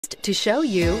To show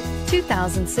you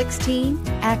 2016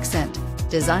 Accent.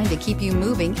 Designed to keep you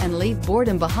moving and leave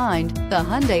boredom behind, the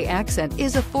Hyundai Accent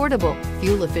is affordable,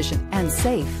 fuel-efficient, and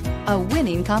safe. A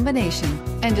winning combination,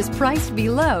 and is priced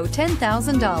below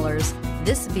 $10,000.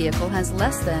 This vehicle has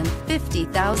less than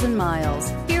 50,000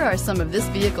 miles. Here are some of this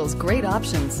vehicle's great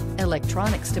options: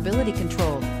 electronic stability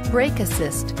control, brake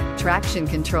assist, traction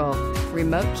control,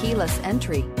 remote keyless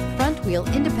entry, front wheel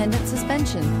independent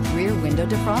suspension, rear window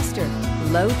defroster,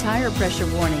 low tire pressure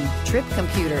warning, trip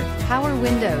computer, power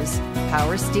windows,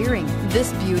 power steering.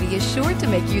 This beauty is sure to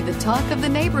make you the talk of the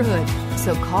neighborhood.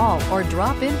 So call or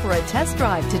drop in for a test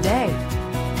drive today.